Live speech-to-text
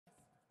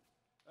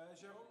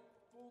Jérôme,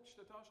 faut que je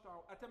te tâche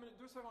ton... Attends une minute,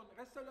 2 secondes.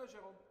 Reste là,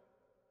 Jérôme.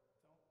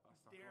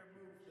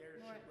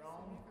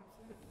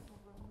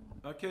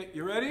 OK,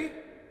 you ready?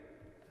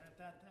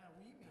 Attends,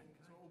 oui, mais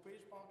au pire,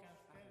 je pars quand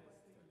je fais.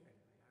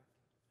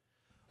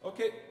 OK.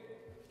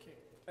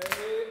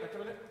 Hey, attends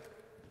une minute.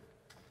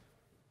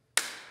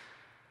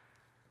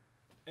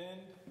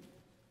 And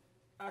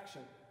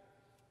action.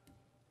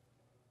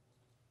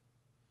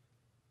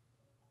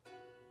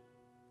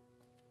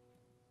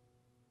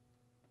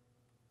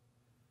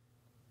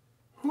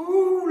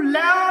 Who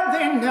loud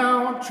they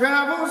now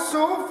travel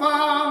so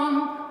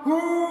far?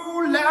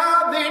 Who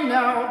loud they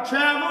now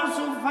travel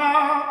so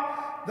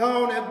far?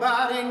 Don't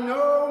nobody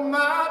know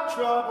my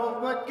trouble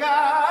but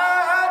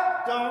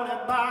God. Don't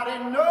nobody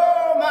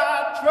know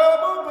my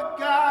trouble but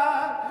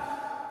God.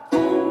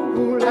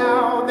 Who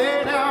loud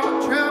they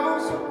now travel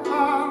so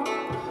far?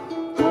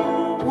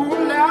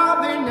 Who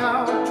loud they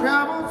now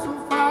travel so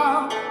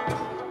far?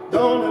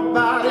 Don't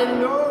nobody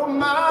know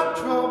my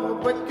trouble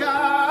but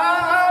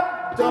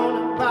God. Don't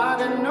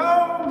nobody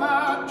know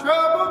my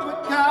trouble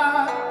but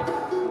God.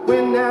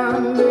 When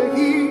I'm the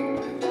heat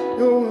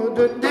of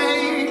the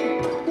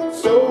day,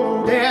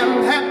 so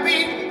damn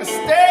happy I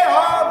stay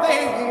all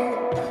day.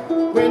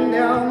 When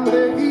I'm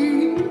the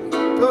heat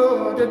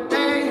of the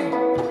day,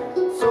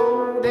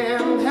 so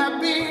damn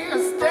happy I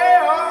stay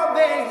all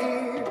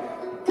day.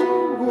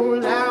 Ooh,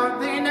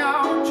 loud they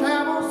now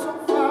travel so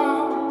far.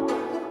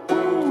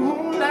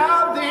 Ooh,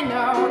 loud they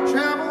now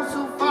travel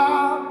so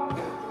far.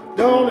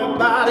 Don't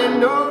nobody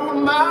know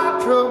my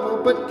trouble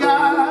but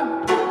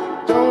God.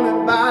 Don't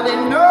nobody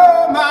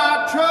know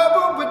my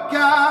trouble but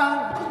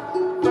God.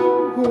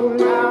 Ooh,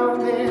 now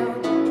they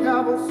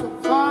travel so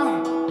far.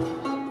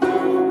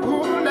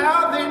 Ooh,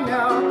 now they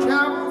now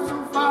travel so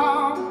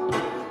far.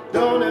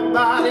 Don't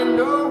nobody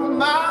know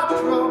my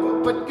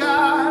trouble but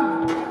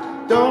God.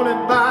 Don't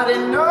nobody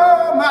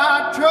know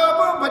my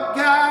trouble but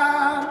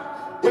God.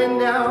 Went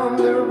down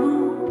the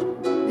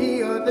road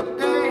the other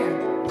day.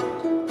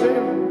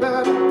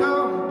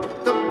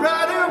 The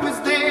brother was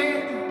there.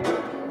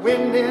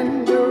 Went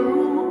in the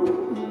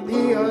room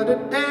the other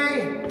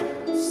day.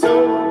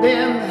 So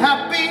damn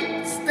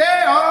happy,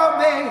 stay all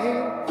day.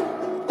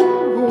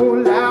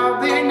 Ooh,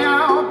 loud they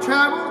now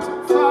travel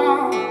so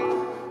far.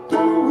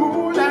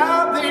 Ooh,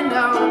 loud they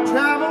now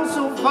travel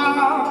so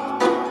far.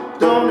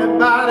 Don't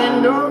nobody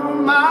know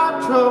my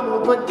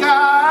trouble but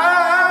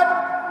God.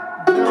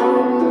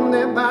 Don't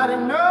nobody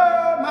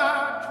know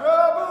my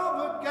trouble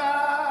but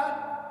God.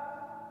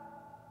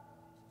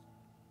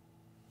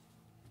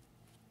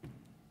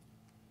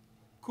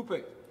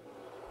 Coupé.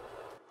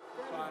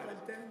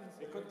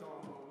 Écoute ton...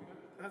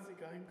 Ah, c'est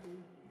quand même cool.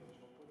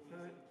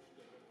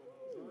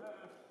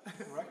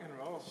 Rock and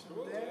roll.